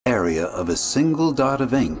area of a single dot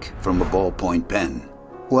of ink from a ballpoint pen.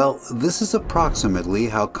 Well, this is approximately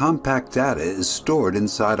how compact data is stored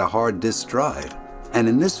inside a hard disk drive. And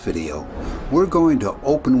in this video, we're going to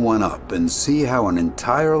open one up and see how an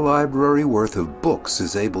entire library worth of books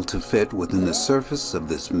is able to fit within the surface of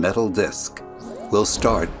this metal disk. We'll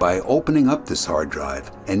start by opening up this hard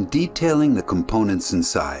drive and detailing the components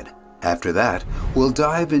inside. After that, we'll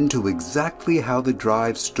dive into exactly how the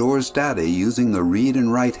drive stores data using the read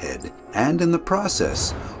and write head, and in the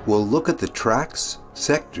process, we'll look at the tracks,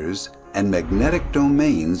 sectors, and magnetic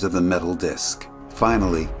domains of the metal disk.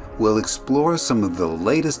 Finally, we'll explore some of the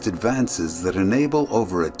latest advances that enable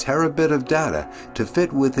over a terabit of data to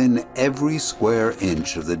fit within every square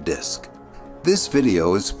inch of the disk. This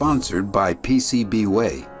video is sponsored by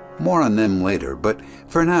PCBWay. More on them later, but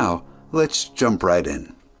for now, let's jump right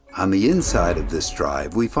in. On the inside of this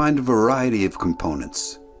drive, we find a variety of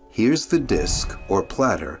components. Here's the disk, or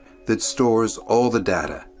platter, that stores all the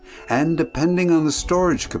data, and depending on the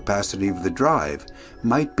storage capacity of the drive,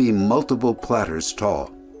 might be multiple platters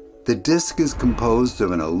tall. The disk is composed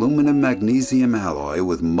of an aluminum-magnesium alloy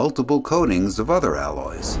with multiple coatings of other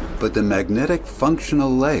alloys, but the magnetic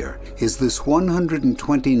functional layer is this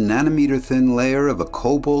 120 nanometer thin layer of a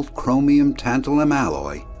cobalt-chromium-tantalum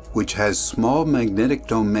alloy, which has small magnetic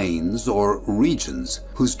domains or regions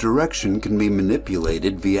whose direction can be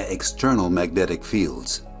manipulated via external magnetic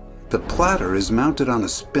fields. The platter is mounted on a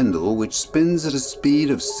spindle which spins at a speed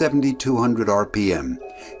of 7,200 RPM,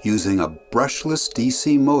 using a brushless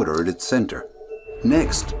DC motor at its center.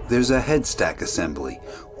 Next, there's a head stack assembly,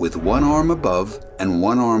 with one arm above and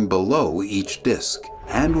one arm below each disk,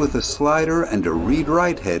 and with a slider and a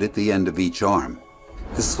read-write head at the end of each arm.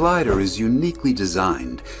 The slider is uniquely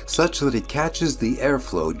designed such that it catches the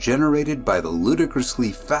airflow generated by the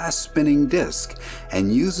ludicrously fast-spinning disk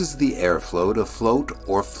and uses the airflow to float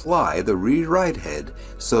or fly the read-write head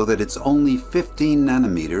so that it's only 15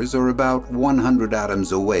 nanometers or about 100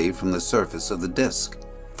 atoms away from the surface of the disk.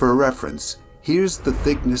 For reference, here's the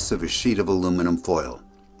thickness of a sheet of aluminum foil.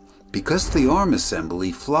 Because the arm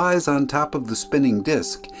assembly flies on top of the spinning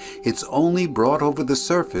disk, it's only brought over the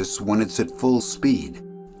surface when it's at full speed.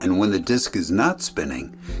 And when the disk is not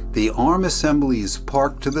spinning, the arm assembly is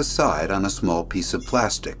parked to the side on a small piece of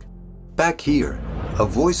plastic. Back here, a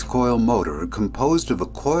voice coil motor composed of a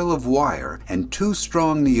coil of wire and two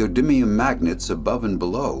strong neodymium magnets above and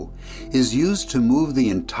below is used to move the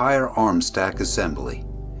entire arm stack assembly.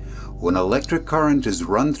 When electric current is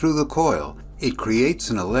run through the coil, it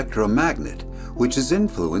creates an electromagnet, which is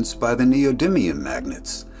influenced by the neodymium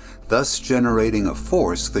magnets, thus generating a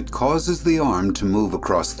force that causes the arm to move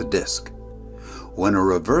across the disk. When a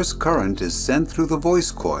reverse current is sent through the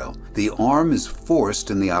voice coil, the arm is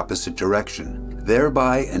forced in the opposite direction,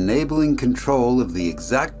 thereby enabling control of the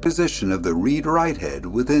exact position of the read-write head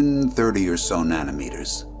within 30 or so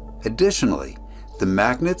nanometers. Additionally, the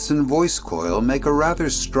magnets and voice coil make a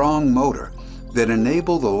rather strong motor that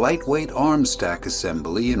enable the lightweight arm stack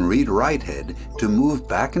assembly and read-write head to move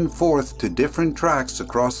back and forth to different tracks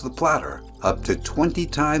across the platter up to 20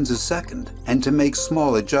 times a second and to make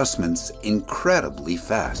small adjustments incredibly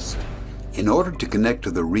fast. In order to connect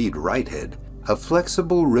to the read-write head, a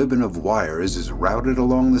flexible ribbon of wires is routed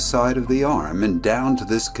along the side of the arm and down to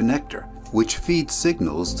this connector, which feeds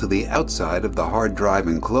signals to the outside of the hard drive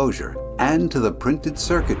enclosure and to the printed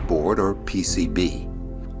circuit board or PCB.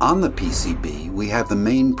 On the PCB, we have the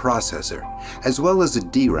main processor, as well as a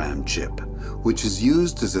DRAM chip, which is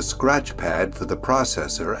used as a scratch pad for the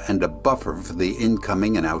processor and a buffer for the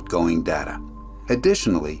incoming and outgoing data.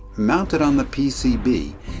 Additionally, mounted on the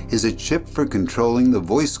PCB is a chip for controlling the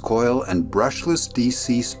voice coil and brushless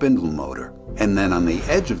DC spindle motor. And then on the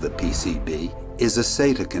edge of the PCB is a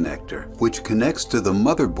SATA connector, which connects to the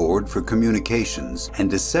motherboard for communications,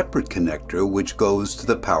 and a separate connector which goes to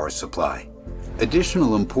the power supply.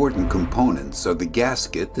 Additional important components are the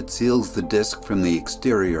gasket that seals the disk from the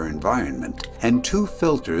exterior environment and two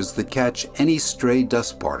filters that catch any stray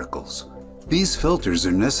dust particles. These filters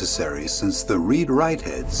are necessary since the read-write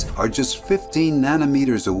heads are just 15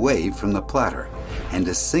 nanometers away from the platter, and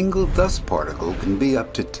a single dust particle can be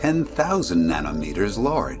up to 10,000 nanometers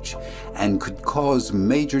large and could cause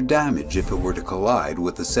major damage if it were to collide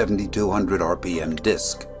with the 7,200 RPM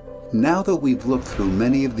disk. Now that we've looked through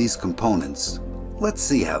many of these components, let's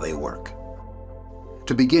see how they work.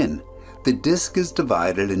 To begin, the disk is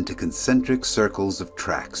divided into concentric circles of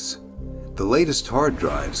tracks. The latest hard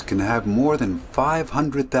drives can have more than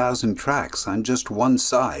 500,000 tracks on just one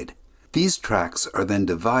side. These tracks are then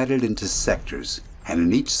divided into sectors, and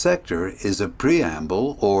in each sector is a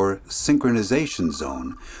preamble or synchronization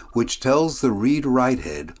zone, which tells the read-write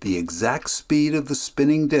head the exact speed of the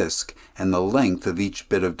spinning disk and the length of each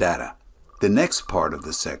bit of data. The next part of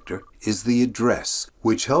the sector is the address,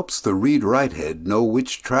 which helps the read-write head know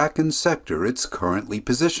which track and sector it's currently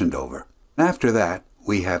positioned over. After that,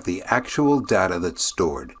 we have the actual data that's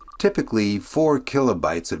stored, typically 4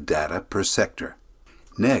 kilobytes of data per sector.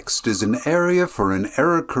 Next is an area for an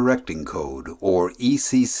error correcting code, or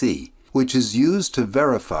ECC, which is used to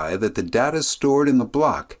verify that the data stored in the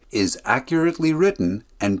block is accurately written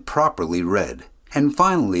and properly read. And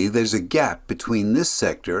finally, there's a gap between this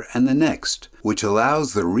sector and the next, which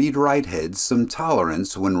allows the read-write head some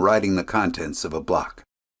tolerance when writing the contents of a block.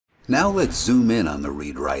 Now let's zoom in on the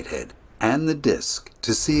read-write head and the disk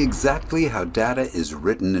to see exactly how data is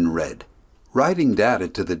written and read. Writing data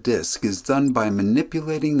to the disk is done by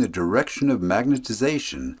manipulating the direction of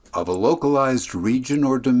magnetization of a localized region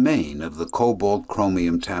or domain of the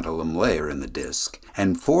cobalt-chromium-tantalum layer in the disk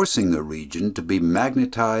and forcing the region to be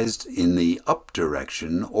magnetized in the up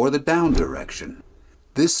direction or the down direction.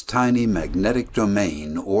 This tiny magnetic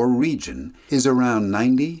domain or region is around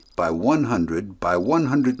 90 by 100 by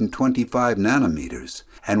 125 nanometers,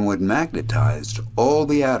 and when magnetized, all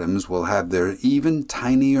the atoms will have their even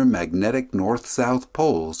tinier magnetic north-south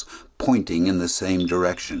poles pointing in the same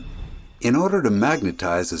direction. In order to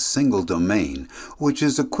magnetize a single domain, which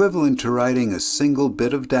is equivalent to writing a single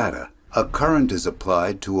bit of data, a current is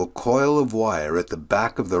applied to a coil of wire at the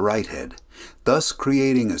back of the write head, thus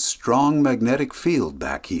creating a strong magnetic field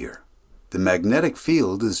back here. The magnetic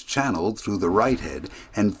field is channeled through the write head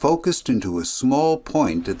and focused into a small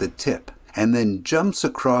point at the tip, and then jumps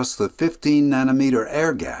across the 15 nanometer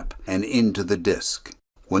air gap and into the disk.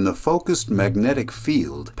 When the focused magnetic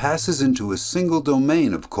field passes into a single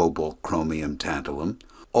domain of cobalt-chromium-tantalum,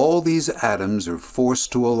 all these atoms are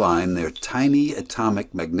forced to align their tiny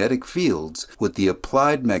atomic magnetic fields with the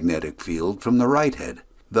applied magnetic field from the write head,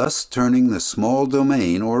 thus turning the small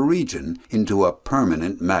domain or region into a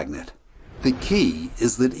permanent magnet. The key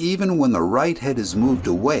is that even when the write head is moved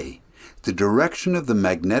away, the direction of the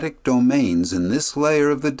magnetic domains in this layer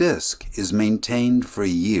of the disk is maintained for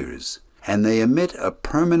years, and they emit a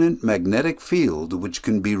permanent magnetic field which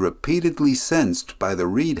can be repeatedly sensed by the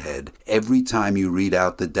read head every time you read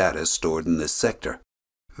out the data stored in this sector.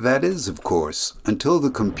 That is, of course, until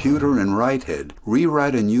the computer and write head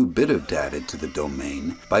rewrite a new bit of data to the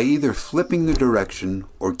domain by either flipping the direction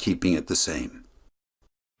or keeping it the same.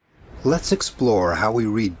 Let's explore how we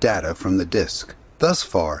read data from the disk. Thus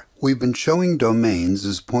far, we've been showing domains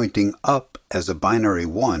as pointing up as a binary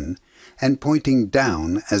 1 and pointing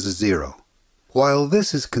down as a 0. While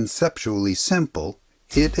this is conceptually simple,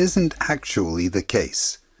 it isn't actually the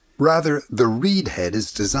case. Rather, the read head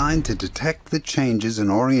is designed to detect the changes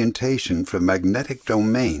in orientation for magnetic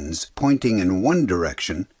domains pointing in one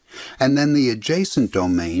direction, and then the adjacent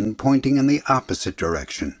domain pointing in the opposite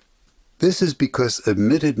direction. This is because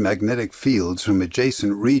emitted magnetic fields from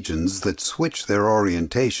adjacent regions that switch their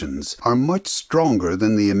orientations are much stronger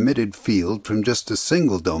than the emitted field from just a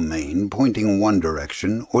single domain pointing one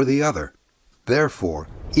direction or the other. Therefore,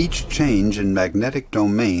 each change in magnetic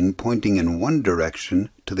domain pointing in one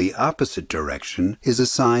direction to the opposite direction is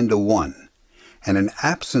assigned a 1, and an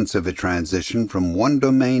absence of a transition from one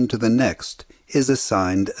domain to the next is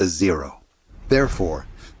assigned a 0. Therefore,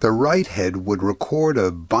 the write head would record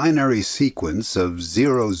a binary sequence of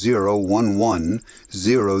 0011,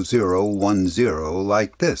 0010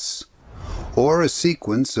 like this, or a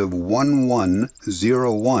sequence of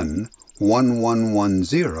 1101,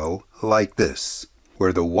 1110 like this,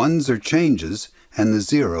 where the 1s are changes and the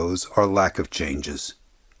 0s are lack of changes.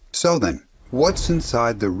 So then, what's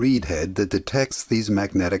inside the read head that detects these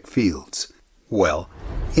magnetic fields? Well,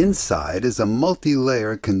 inside is a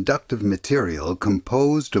multi-layer conductive material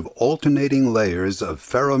composed of alternating layers of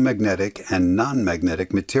ferromagnetic and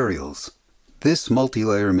non-magnetic materials. This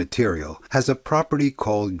multi-layer material has a property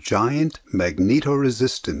called giant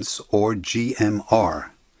magnetoresistance, or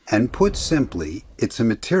GMR. And put simply, it's a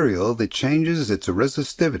material that changes its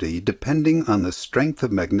resistivity depending on the strength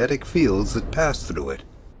of magnetic fields that pass through it.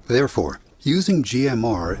 Therefore, using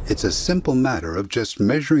GMR, it's a simple matter of just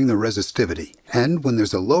measuring the resistivity. And when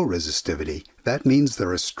there's a low resistivity, that means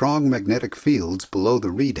there are strong magnetic fields below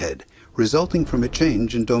the read head, resulting from a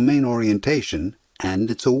change in domain orientation,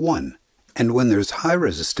 and it's a 1. And when there's high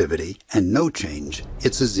resistivity and no change,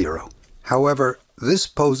 it's a 0. However, this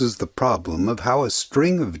poses the problem of how a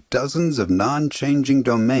string of dozens of non-changing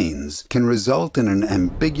domains can result in an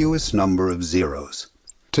ambiguous number of zeros.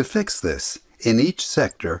 To fix this, In each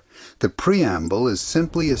sector, the preamble is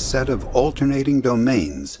simply a set of alternating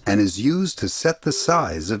domains and is used to set the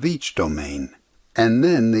size of each domain. And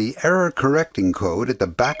then the error-correcting code at the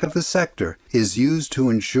back of the sector is used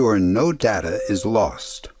to ensure no data is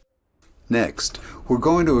lost. Next, we're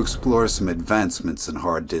going to explore some advancements in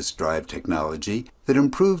hard disk drive technology that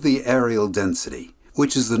improve the areal density,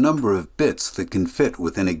 which is the number of bits that can fit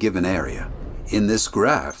within a given area. In this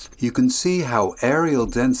graph, you can see how areal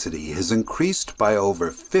density has increased by over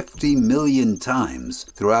 50 million times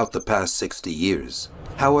throughout the past 60 years.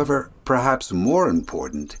 However, perhaps more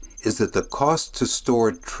important is that the cost to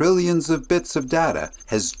store trillions of bits of data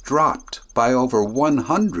has dropped by over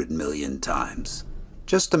 100 million times.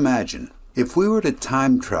 Just imagine, if we were to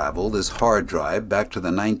time travel this hard drive back to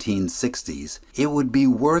the 1960s, it would be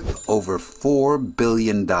worth over $4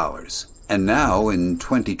 billion. And now, in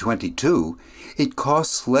 2022, it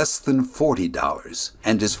costs less than $40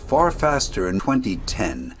 and is far faster. In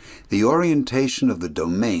 2010, the orientation of the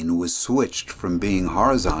domain was switched from being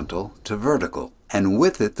horizontal to vertical, and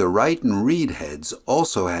with it the write and read heads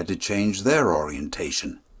also had to change their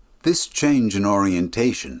orientation. This change in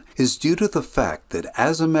orientation is due to the fact that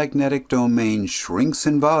as a magnetic domain shrinks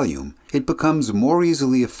in volume, it becomes more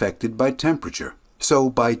easily affected by temperature.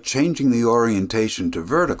 So by changing the orientation to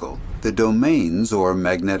vertical, the domains, or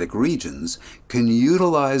magnetic regions, can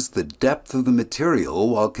utilize the depth of the material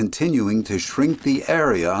while continuing to shrink the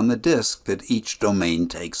area on the disk that each domain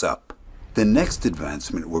takes up. The next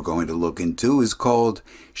advancement we're going to look into is called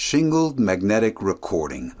shingled magnetic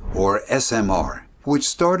recording, or SMR, which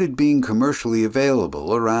started being commercially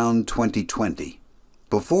available around 2020.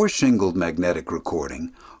 Before shingled magnetic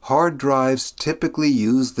recording, hard drives typically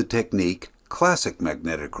used the technique classic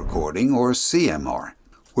magnetic recording, or CMR,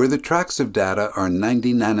 where the tracks of data are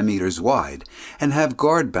 90 nanometers wide and have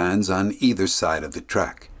guard bands on either side of the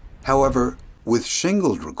track. However, with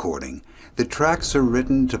shingled recording, the tracks are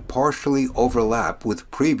written to partially overlap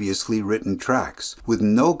with previously written tracks, with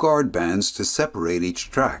no guard bands to separate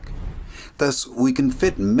each track. Thus, we can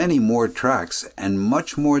fit many more tracks and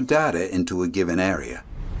much more data into a given area.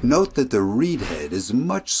 Note that the read head is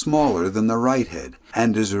much smaller than the write head,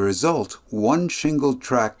 and as a result, one shingled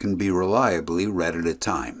track can be reliably read at a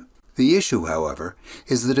time. The issue, however,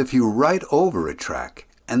 is that if you write over a track,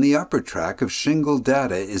 and the upper track of shingled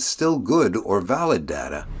data is still good or valid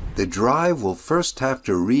data, the drive will first have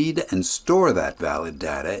to read and store that valid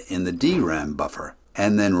data in the DRAM buffer,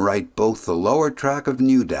 and then write both the lower track of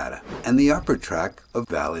new data and the upper track of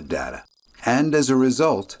valid data. And as a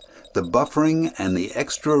result, the buffering and the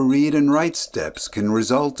extra read and write steps can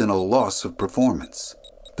result in a loss of performance.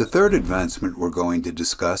 The third advancement we're going to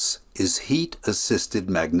discuss is heat-assisted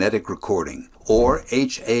magnetic recording, or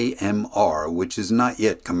HAMR, which is not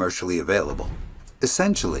yet commercially available.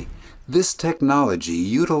 Essentially, this technology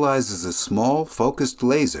utilizes a small focused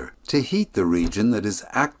laser to heat the region that is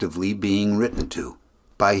actively being written to.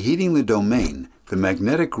 By heating the domain, the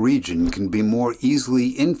magnetic region can be more easily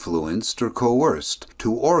influenced or coerced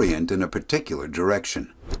to orient in a particular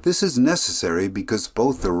direction. This is necessary because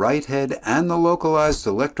both the write head and the localized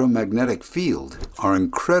electromagnetic field are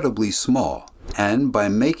incredibly small, and by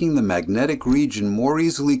making the magnetic region more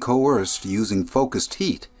easily coerced using focused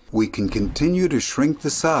heat, we can continue to shrink the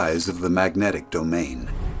size of the magnetic domain.